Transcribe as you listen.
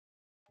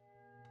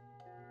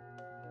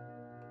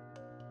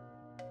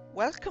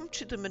Welcome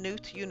to the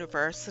Maynooth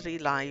University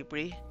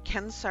Library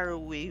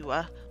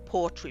Saro-Wiwa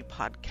Poetry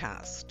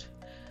Podcast.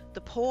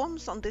 The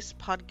poems on this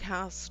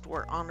podcast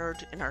were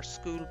honoured in our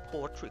school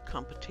poetry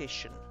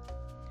competition.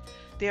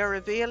 They are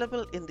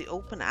available in the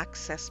open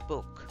access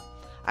book,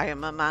 I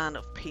Am a Man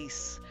of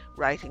Peace,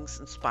 Writings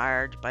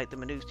Inspired by the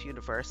Maynooth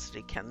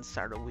University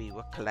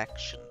Saro-Wiwa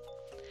collection.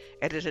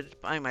 Edited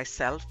by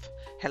myself,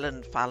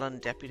 Helen Fallon,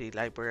 Deputy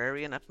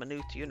Librarian at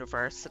Maynooth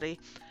University,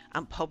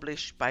 and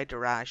published by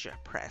Daraja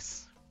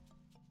Press.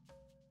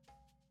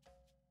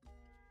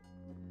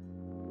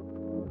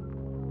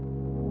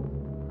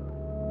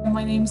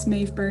 My name's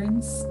Maeve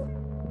Byrnes.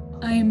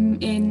 I'm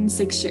in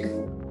 6th year.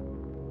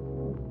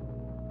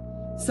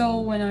 So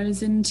when I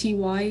was in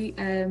TY,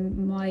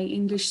 my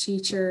English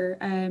teacher,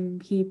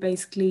 he could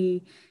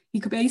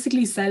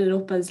basically set it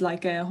up as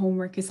like a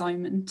homework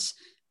assignment.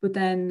 But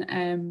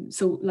then,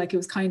 so like it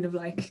was kind of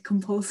like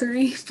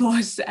compulsory.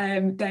 But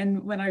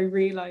then when I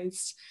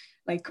realized,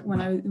 like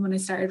when I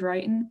started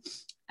writing,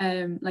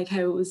 like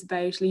how it was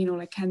about,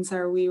 like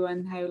Saro-Wiwa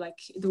and how like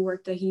the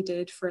work that he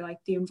did for like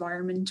the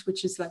environment,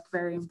 which is like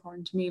very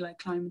important to me, like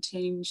climate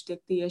change,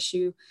 the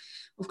issue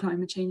of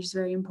climate change is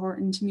very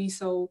important to me.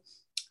 So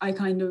I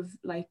kind of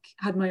like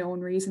had my own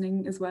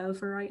reasoning as well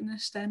for writing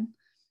it then.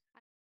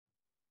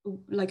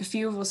 Like a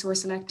few of us were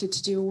selected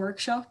to do a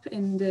workshop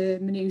in the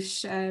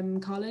Maynooth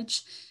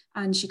college,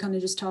 and she kind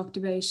of just talked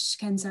about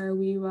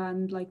Saro-Wiwa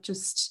and like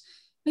just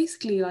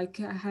basically like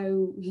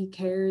how he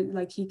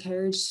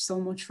cared so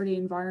much for the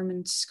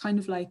environment, kind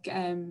of like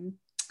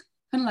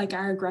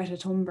our Greta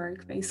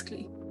Thunberg,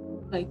 basically,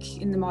 like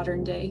in the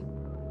modern day.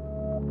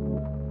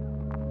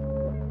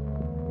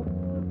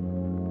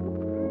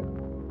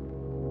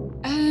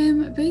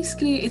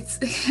 Basically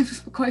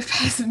it's quite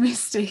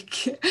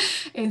pessimistic.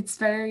 It's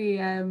very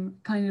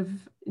kind of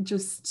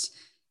just,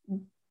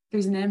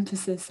 there's an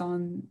emphasis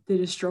on the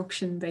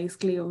destruction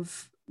basically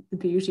of the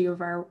beauty of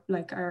our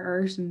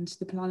earth and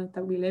the planet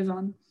that we live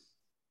on.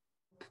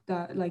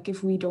 That like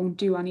if we don't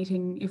do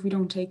anything, if we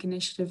don't take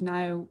initiative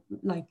now,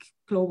 like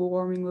global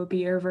warming will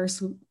be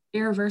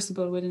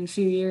irreversible within a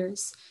few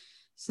years.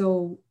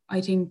 So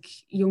I think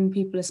young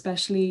people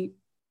especially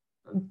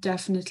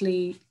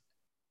definitely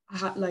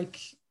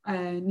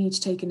need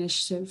to take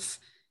initiative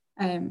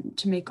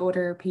to make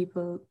other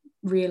people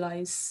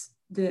realize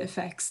the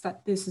effects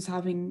that this is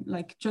having,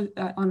 like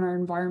on our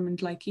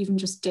environment, like even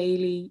just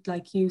daily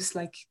like use,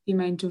 like the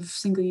amount of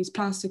single-use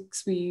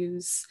plastics we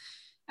use,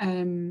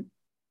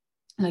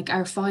 like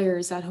our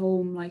fires at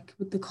home, like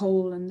with the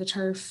coal and the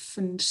turf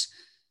and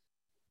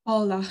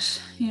all that.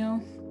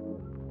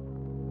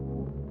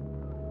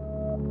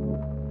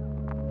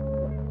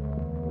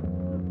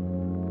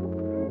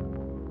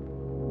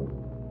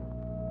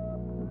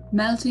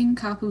 Melting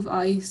cap of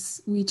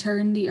ice, we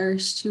turn the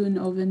earth to an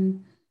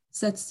oven,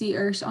 sets the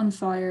earth on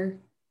fire,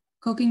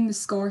 cooking the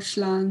scorched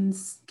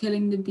lands,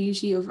 killing the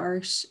beauty of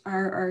earth,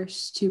 our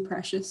earth too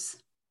precious.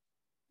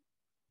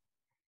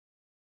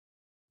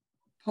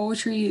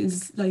 Poetry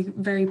is like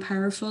very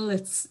powerful.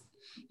 It's,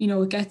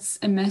 it gets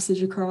a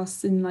message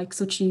across in like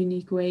such a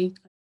unique way.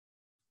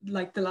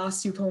 Like the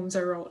last two poems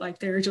I wrote, like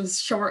they're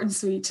just short and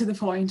sweet to the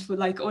point, but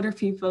like other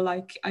people,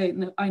 like I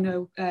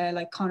know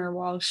like Connor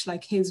Walsh,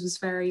 like his was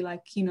very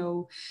like,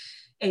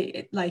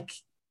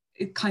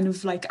 it kind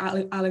of like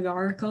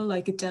allegorical,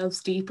 like it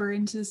delves deeper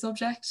into the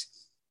subject.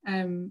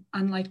 And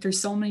like there's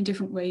so many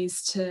different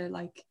ways to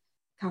like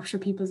capture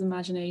people's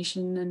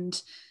imagination and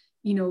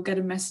get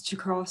a message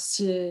across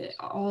to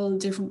all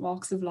different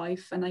walks of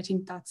life. And I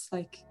think that's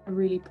like a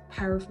really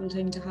powerful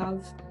thing to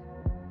have.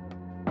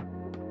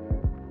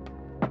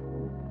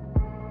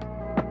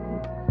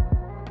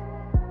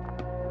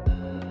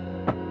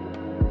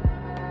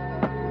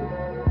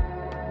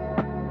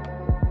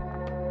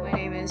 My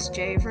name is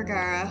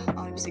Vergara.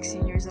 I'm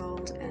 16 years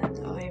old and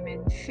I'm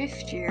in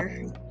 5th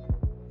year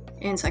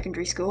in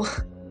secondary school.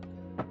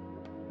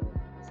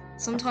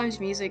 Sometimes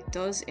music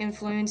does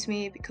influence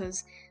me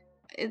because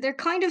they're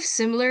kind of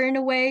similar in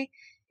a way,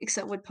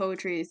 except with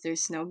poetry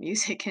there's no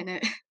music in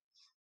it.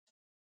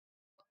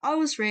 I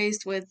was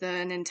raised with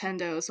a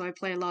Nintendo, so I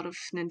play a lot of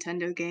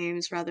Nintendo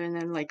games rather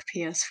than like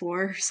PS4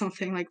 or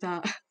something like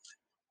that.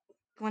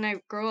 When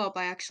I grow up,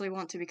 I actually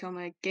want to become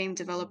a game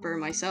developer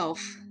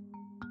myself.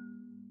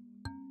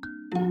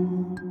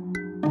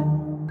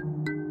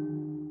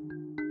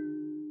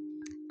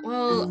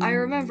 Well, I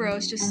remember I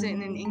was just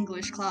sitting in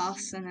English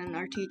class, and then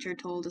our teacher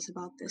told us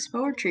about this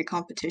poetry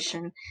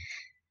competition.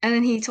 And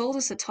then he told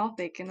us a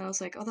topic, and I was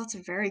like, oh, that's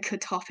a very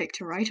good topic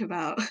to write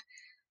about.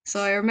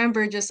 So I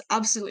remember just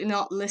absolutely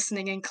not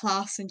listening in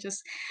class and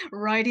just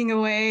writing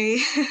away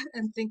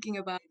and thinking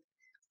about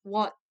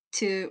what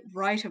to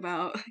write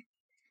about.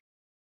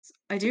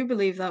 I do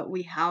believe that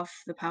we have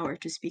the power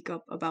to speak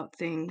up about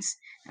things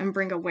and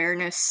bring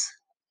awareness.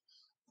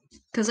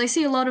 Because I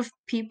see a lot of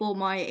people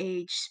my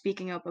age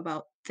speaking up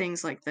about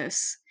things like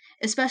this,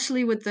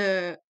 especially with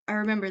I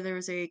remember there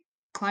was a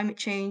climate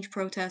change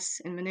protests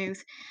in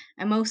Maynooth,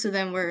 and most of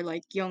them were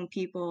like young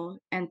people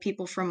and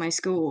people from my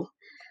school,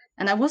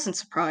 and I wasn't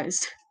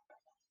surprised.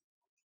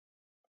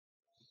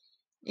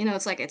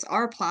 It's like it's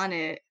our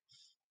planet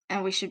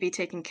and we should be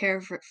taking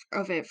care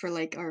of it for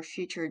like our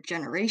future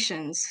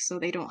generations so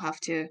they don't have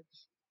to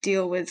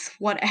deal with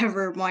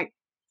whatever might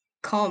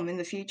come in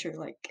the future.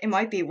 Like it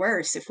might be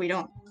worse if we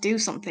don't do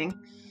something.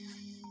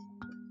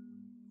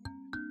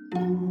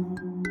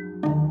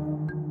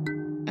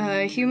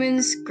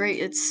 Humans'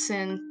 Greatest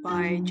Sin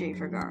by J.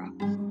 Vergara.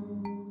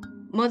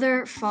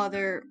 Mother,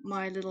 father,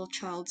 my little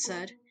child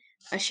said,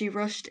 as she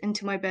rushed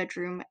into my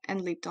bedroom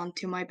and leaped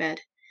onto my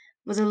bed.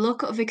 With a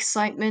look of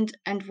excitement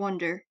and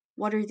wonder,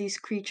 what are these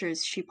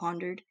creatures, she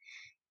pondered.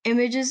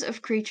 Images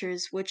of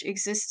creatures which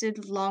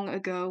existed long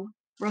ago,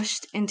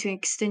 rushed into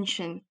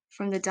extinction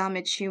from the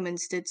damage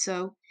humans did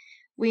so.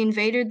 We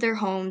invaded their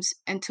homes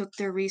and took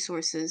their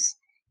resources.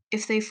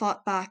 If they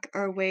fought back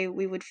our way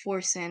we would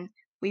force in.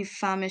 We've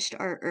famished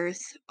our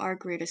earth, our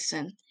greatest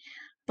sin.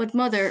 But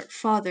mother,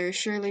 father,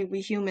 surely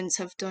we humans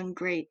have done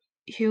great.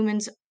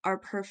 Humans are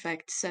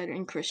perfect, said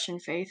in Christian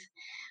faith.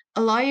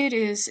 A lie it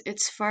is,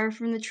 it's far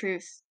from the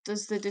truth.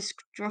 Does the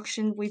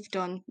destruction we've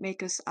done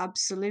make us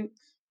absolute?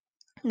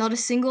 Not a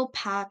single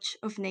patch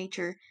of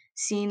nature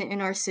seen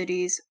in our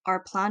cities,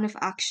 our plan of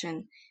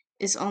action,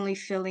 is only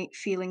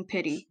feeling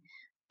pity.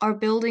 Our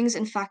buildings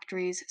and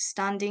factories,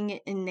 standing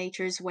in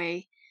nature's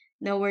way,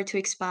 nowhere to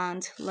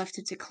expand, left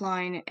to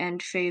decline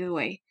and fade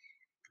away.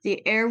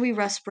 The air we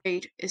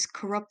respirate is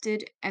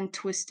corrupted and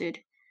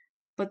twisted,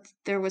 but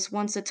there was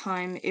once a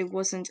time it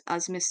wasn't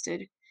as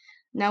misted.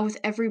 Now with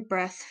every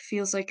breath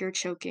feels like you're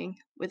choking.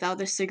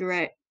 Without a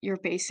cigarette, you're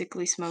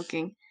basically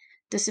smoking.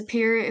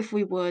 Disappear if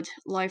we would,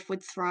 life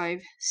would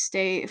thrive.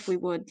 Stay if we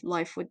would,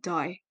 life would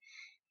die.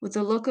 With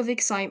a look of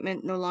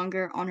excitement no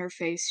longer on her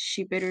face,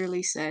 she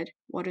bitterly said,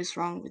 "What is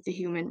wrong with the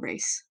human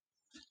race?"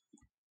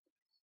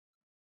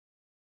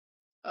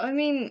 I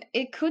mean,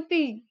 it could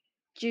be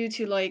due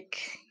to like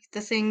the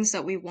things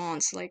that we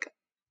want. Like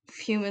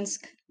humans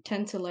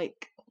tend to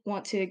like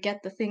want to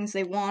get the things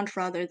they want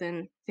rather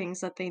than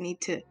things that they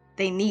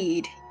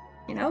need,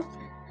 you know?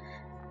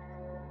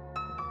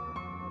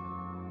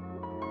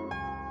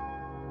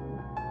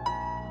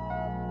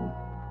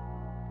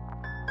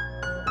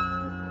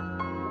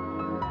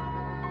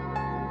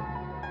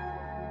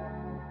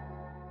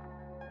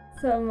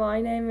 So my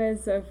name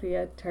is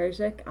Zofia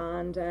Terzyck,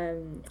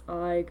 and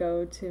I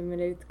go to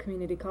Maynooth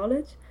Community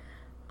College.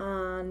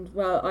 And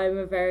well, I'm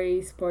a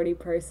very sporty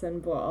person,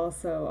 but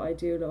also I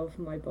do love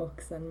my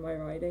books and my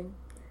writing.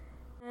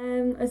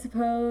 I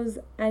suppose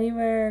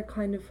anywhere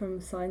kind of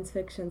from science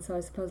fiction. So I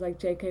suppose like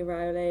J.K.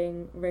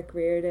 Rowling, Rick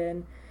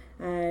Riordan,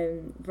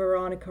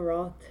 Veronica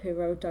Roth, who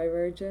wrote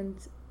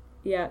Divergent.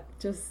 Yeah,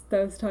 just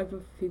those type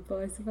of people,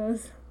 I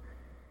suppose.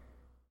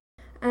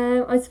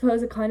 I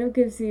suppose it kind of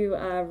gives you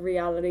a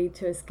reality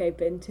to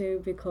escape into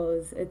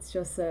because it's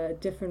just a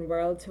different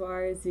world to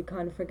ours. You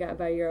kind of forget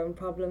about your own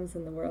problems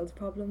and the world's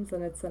problems,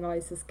 and it's a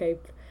nice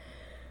escape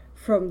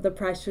from the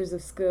pressures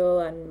of school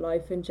and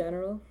life in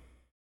general.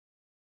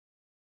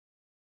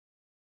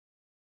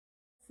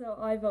 So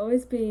I've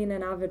always been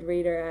an avid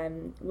reader,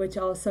 which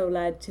also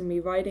led to me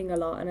writing a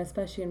lot. And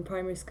especially in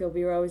primary school,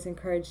 we were always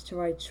encouraged to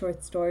write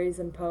short stories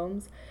and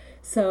poems.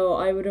 So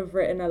I would have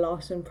written a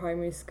lot in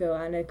primary school,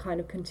 and it kind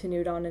of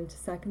continued on into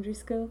secondary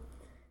school.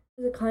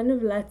 It kind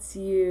of lets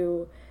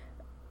you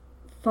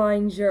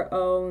find your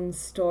own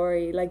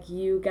story. Like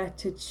you get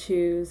to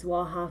choose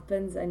what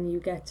happens, and you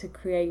get to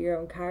create your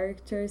own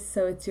characters.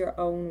 So it's your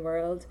own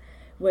world,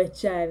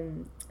 which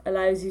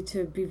allows you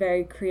to be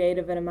very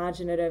creative and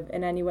imaginative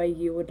in any way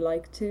you would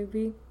like to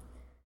be.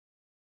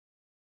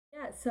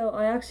 Yeah, so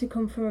I actually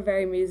come from a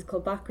very musical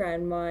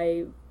background.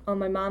 My On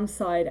my mom's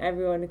side,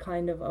 everyone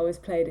kind of always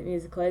played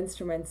musical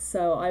instruments,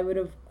 so I would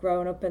have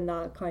grown up in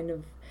that kind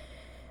of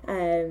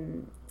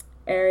um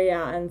area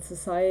and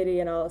society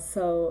and all.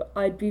 So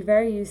I'd be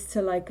very used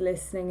to like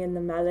listening in the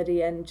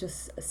melody and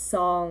just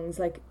songs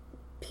like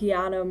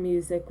piano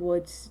music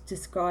would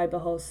describe a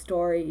whole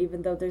story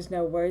even though there's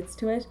no words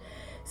to it.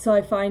 So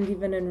I find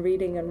even in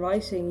reading and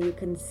writing, you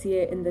can see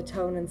it in the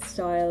tone and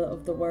style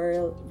of the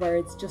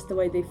words, just the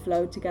way they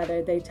flow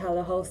together. They tell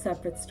a whole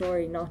separate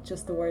story, not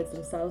just the words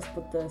themselves,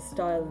 but the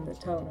style and the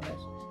tone of it.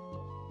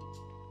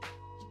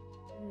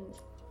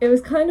 It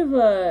was kind of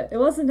it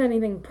wasn't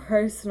anything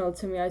personal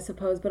to me, I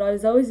suppose, but I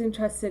was always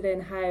interested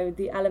in how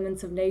the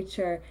elements of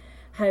nature,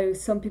 how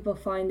some people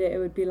find it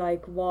would be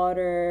like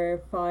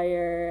water,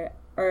 fire,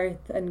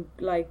 earth, and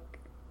like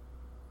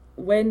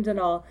wind and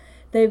all,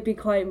 they'd be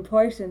quite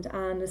important.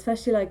 And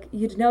especially like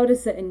you'd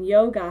notice it in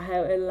yoga,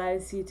 how it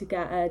allows you to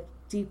get a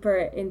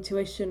deeper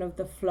intuition of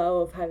the flow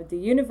of how the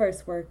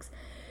universe works.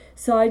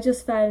 So I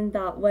just found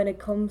that when it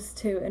comes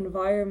to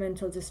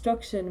environmental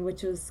destruction,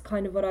 which was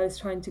kind of what I was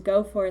trying to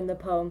go for in the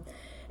poem,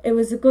 it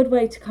was a good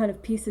way to kind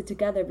of piece it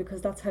together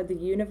because that's how the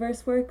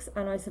universe works.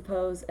 And I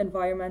suppose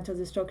environmental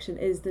destruction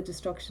is the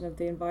destruction of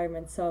the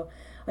environment. So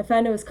I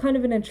found it was kind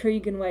of an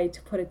intriguing way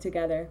to put it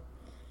together.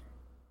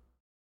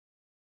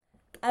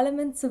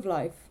 Elements of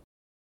life.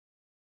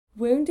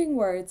 Wounding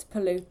words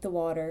pollute the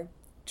water.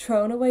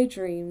 Thrown away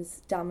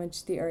dreams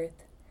damage the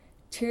earth.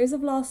 Tears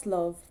of lost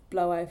love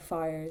blow out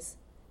fires.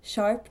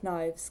 Sharp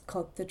knives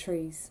cut the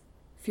trees.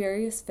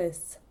 Furious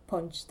fists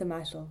punch the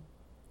metal.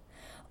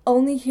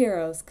 Only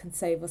heroes can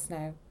save us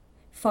now.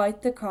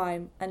 Fight the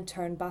crime and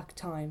turn back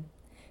time.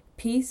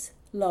 Peace,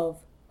 love,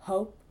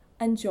 hope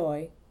and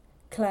joy.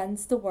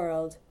 Cleanse the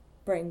world,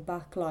 bring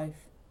back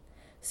life.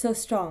 So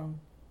strong,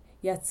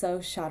 yet so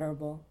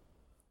shatterable.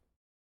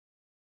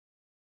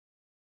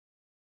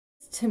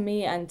 To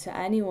me and to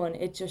anyone,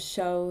 it just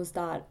shows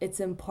that it's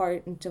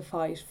important to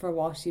fight for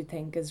what you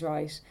think is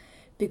right.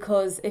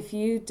 Because if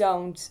you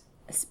don't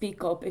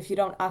speak up, if you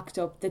don't act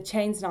up, the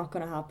change's not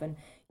going to happen.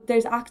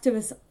 There's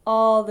activists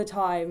all the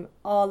time,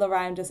 all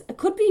around us. It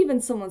could be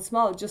even someone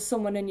small, just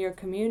someone in your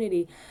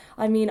community.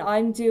 I mean,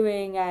 I'm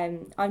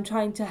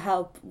trying to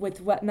help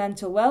with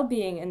mental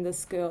well-being in the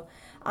school,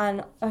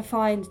 and I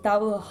find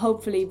that will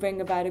hopefully bring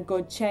about a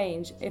good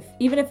change.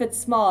 Even if it's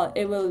small,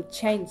 it will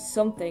change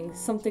something.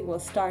 Something will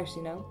start,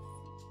 you know.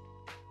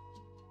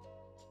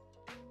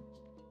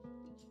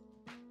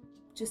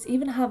 Just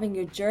even having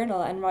your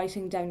journal and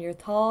writing down your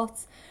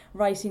thoughts,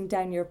 writing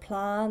down your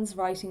plans,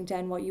 writing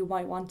down what you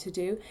might want to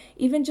do,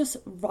 even just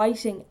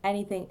writing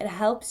anything, it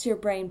helps your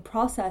brain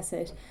process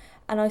it.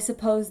 And I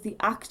suppose the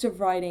act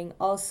of writing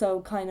also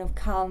kind of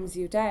calms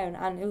you down,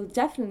 and it will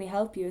definitely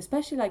help you,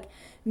 especially like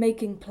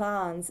making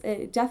plans.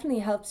 It definitely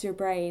helps your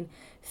brain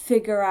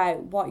figure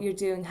out what you're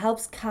doing,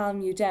 helps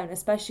calm you down,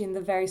 especially in the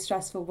very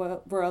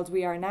stressful world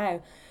we are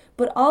now.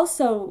 But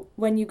also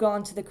when you go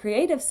onto the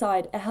creative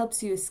side, it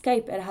helps you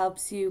escape. It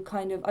helps you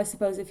kind of, I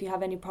suppose, if you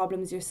have any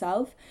problems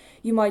yourself,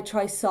 you might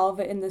try solve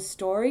it in the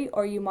story,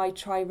 or you might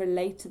try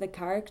relate to the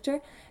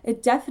character.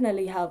 It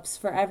definitely helps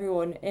for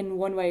everyone in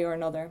one way or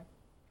another.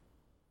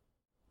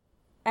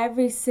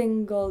 Every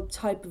single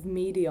type of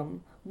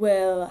medium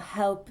will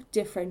help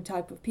different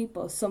type of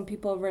people. Some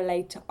people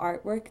relate to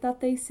artwork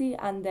that they see,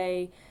 and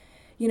they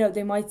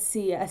might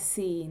see a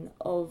scene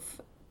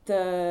of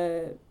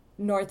the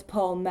North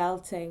Pole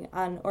melting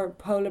or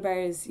polar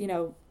bears,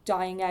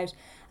 dying out,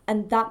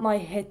 and that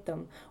might hit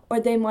them. Or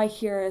they might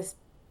hear a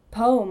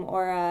poem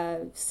or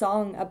a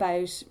song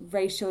about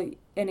racial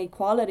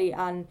inequality,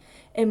 and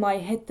it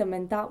might hit them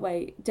in that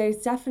way.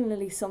 There's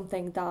definitely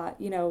something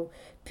that,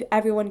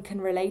 everyone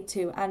can relate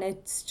to, and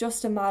it's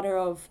just a matter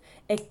of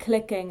it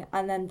clicking,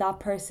 and then that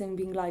person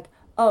being like,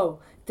 oh,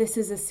 this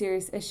is a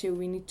serious issue,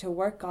 we need to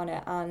work on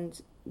it.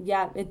 And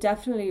yeah, it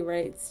definitely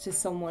relates to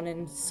someone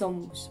in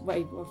some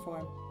way or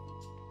form.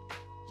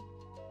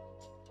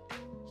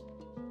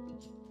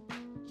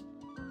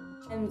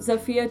 I'm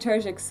Zofia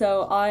Terzyck,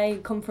 so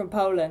I come from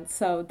Poland,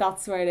 so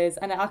that's where it is.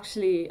 And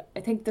actually, I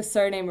think the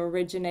surname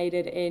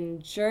originated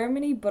in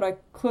Germany, but I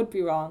could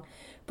be wrong.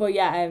 But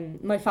yeah,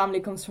 my family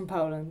comes from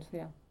Poland,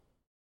 yeah.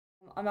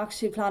 I'm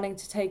actually planning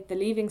to take the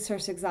Leaving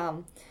Cert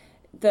exam,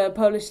 the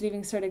Polish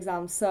Leaving Cert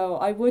exam, so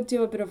I would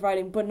do a bit of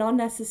writing, but not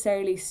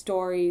necessarily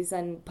stories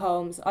and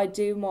poems. I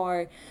do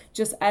more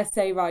just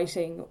essay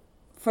writing.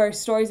 For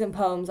stories and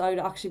poems, I would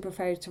actually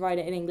prefer to write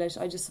it in English.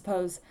 I just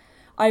suppose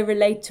I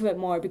relate to it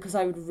more because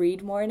I would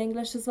read more in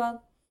English as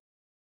well.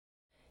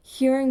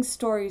 Hearing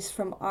stories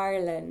from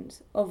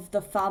Ireland of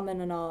the famine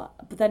and all,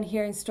 but then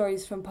hearing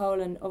stories from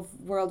Poland of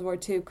World War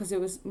II, because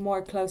it was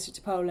more closer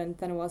to Poland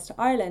than it was to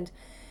Ireland,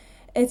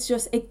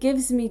 it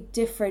gives me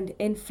different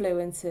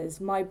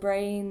influences. My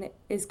brain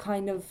is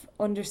kind of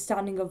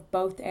understanding of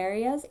both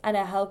areas, and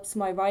it helps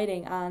my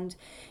writing. And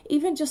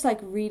even just like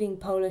reading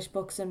Polish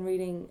books and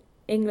reading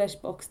English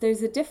books,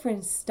 there's a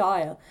different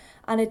style,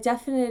 and it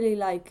definitely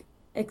like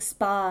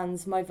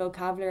expands my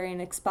vocabulary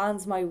and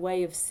expands my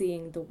way of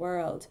seeing the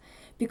world.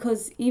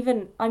 Because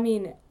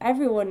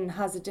everyone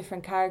has a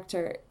different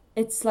character.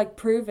 It's like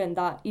proven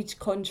that each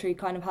country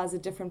kind of has a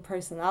different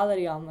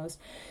personality almost.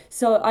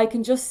 So I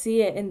can just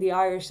see it in the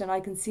Irish, and I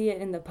can see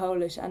it in the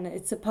Polish, and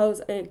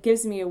it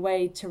gives me a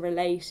way to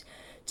relate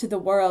to the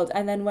world.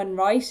 And then when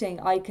writing,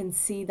 I can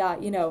see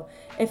that,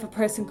 if a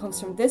person comes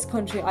from this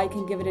country, I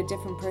can give it a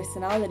different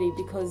personality,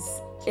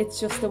 because it's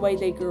just the way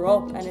they grew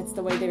up and it's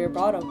the way they were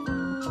brought up.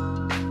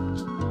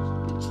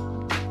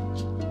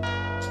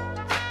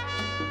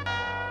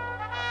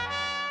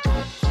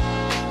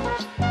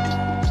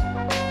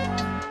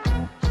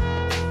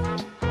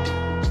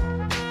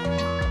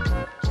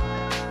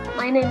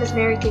 My name is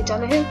Marykate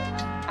Donogue.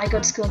 I go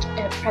to school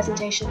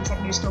Presentation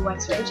Secondary School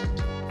Wexford,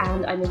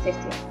 and I'm in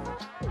 5th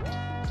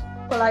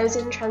year. Well, I was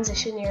in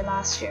transition year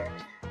last year,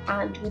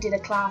 and we did a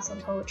class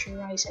on poetry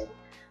writing,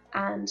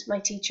 and my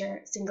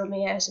teacher singled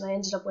me out, and I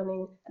ended up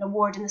winning an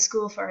award in the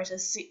school for it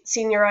as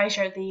Senior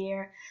Writer of the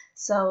Year.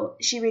 So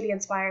she really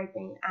inspired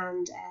me,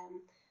 and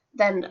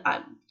then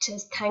to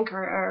thank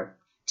her, or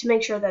to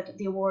make sure that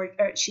the award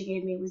she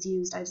gave me was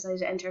used, I decided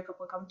to enter a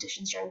couple of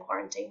competitions during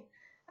quarantine,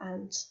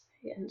 and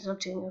ended up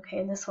doing okay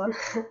in this one.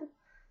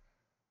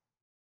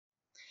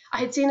 I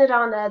had seen it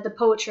on the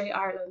Poetry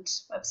Ireland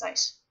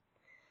website,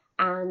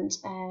 and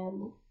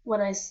when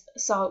I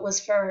saw it was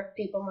for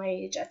people my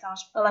age, I thought,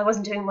 well, I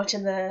wasn't doing much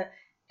in the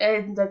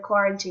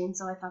quarantine,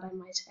 so I thought I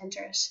might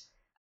enter it.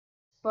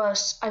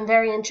 But I'm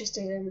very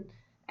interested in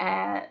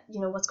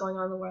what's going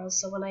on in the world,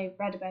 so when I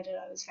read about it,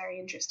 I was very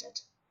interested.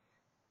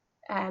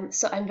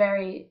 So I'm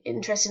very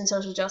interested in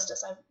social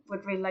justice. I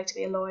would really like to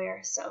be a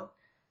lawyer. So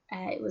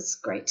it was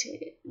great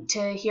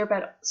to hear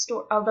about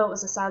although it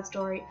was a sad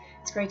story,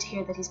 it's great to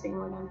hear that he's being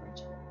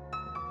remembered.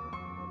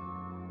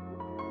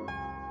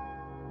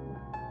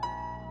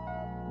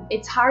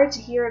 It's hard to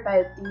hear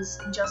about these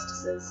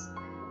injustices,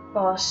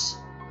 but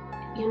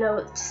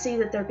to see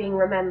that they're being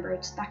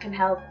remembered, that can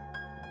help.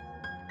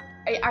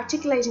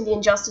 Articulating the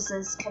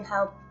injustices can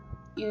help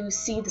you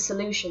see the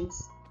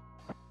solutions.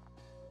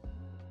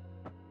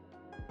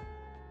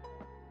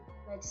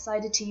 I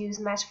decided to use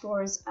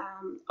metaphors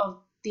of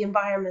the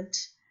environment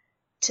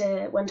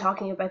when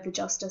talking about the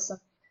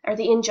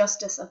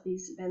injustice of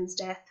these men's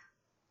death.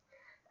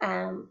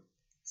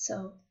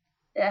 So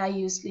I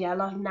used a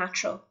lot of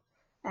natural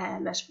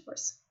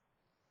metaphors.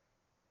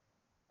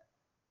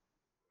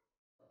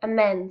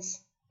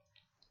 Amends.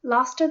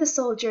 Lost are the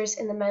soldiers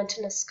in the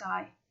mountainous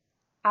sky.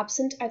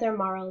 Absent are their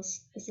morals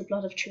as the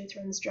blood of truth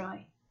runs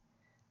dry.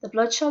 The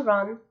blood shall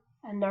run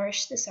and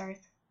nourish this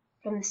earth.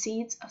 From the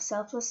seeds of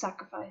selfless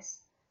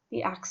sacrifice,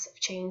 the axe of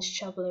change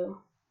shall bloom.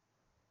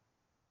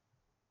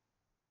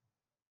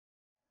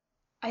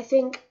 I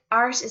think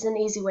art is an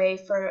easy way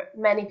for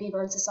many people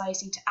in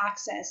society to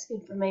access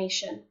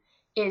information.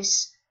 It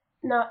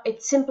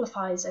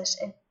simplifies it.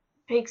 It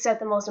picks out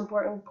the most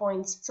important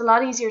points. It's a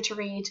lot easier to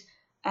read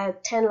a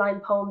 10-line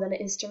poem than it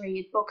is to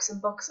read books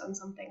and books on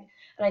something.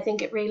 And I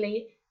think it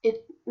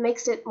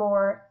makes it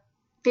more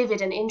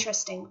vivid and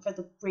interesting for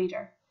the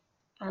reader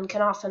and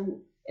can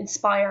often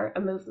inspire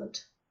a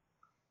movement.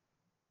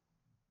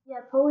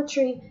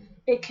 Poetry,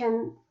 it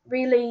can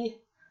really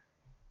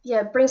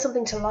bring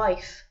something to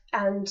life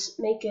and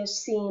make it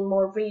seem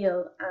more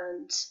real,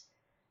 and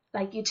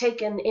like you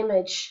take an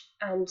image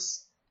and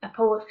a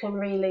poet can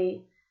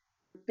really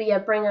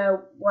bring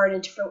a word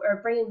into or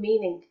bring a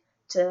meaning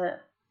to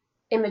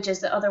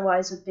images that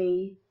otherwise would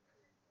be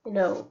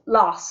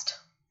lost.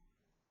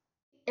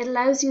 It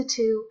allows you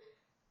to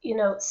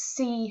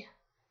see,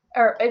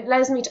 or it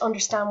allows me to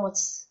understand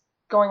what's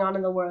going on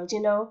in the world,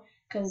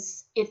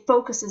 because it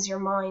focuses your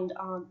mind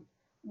on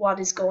what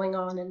is going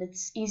on, and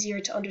it's easier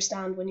to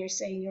understand when you're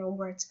saying your own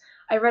words.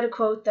 I read a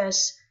quote that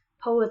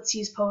poets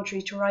use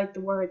poetry to write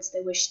the words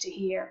they wish to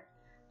hear,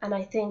 and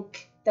I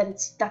think that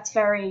that's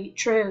very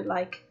true.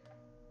 Like,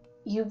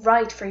 you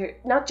write for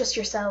not just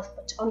yourself,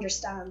 but to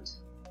understand.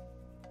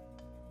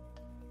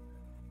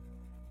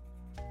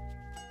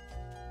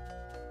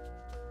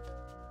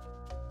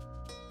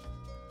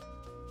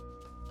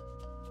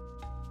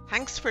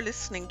 Thanks for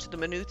listening to the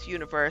Maynooth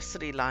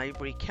University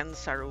Library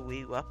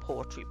Saro-Wiwa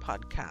Poetry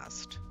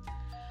Podcast.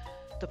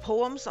 The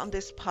poems on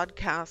this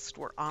podcast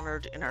were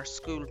honoured in our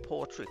school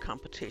poetry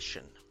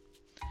competition.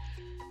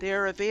 They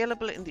are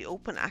available in the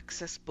open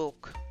access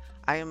book,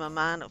 I Am a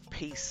Man of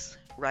Peace,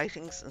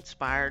 Writings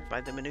Inspired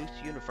by the Maynooth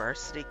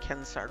University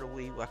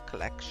Saro-Wiwa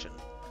Collection.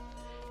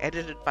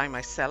 Edited by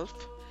myself,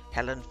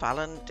 Helen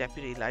Fallon,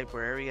 Deputy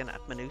Librarian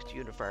at Maynooth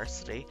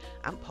University,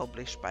 and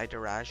published by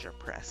Daraja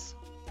Press.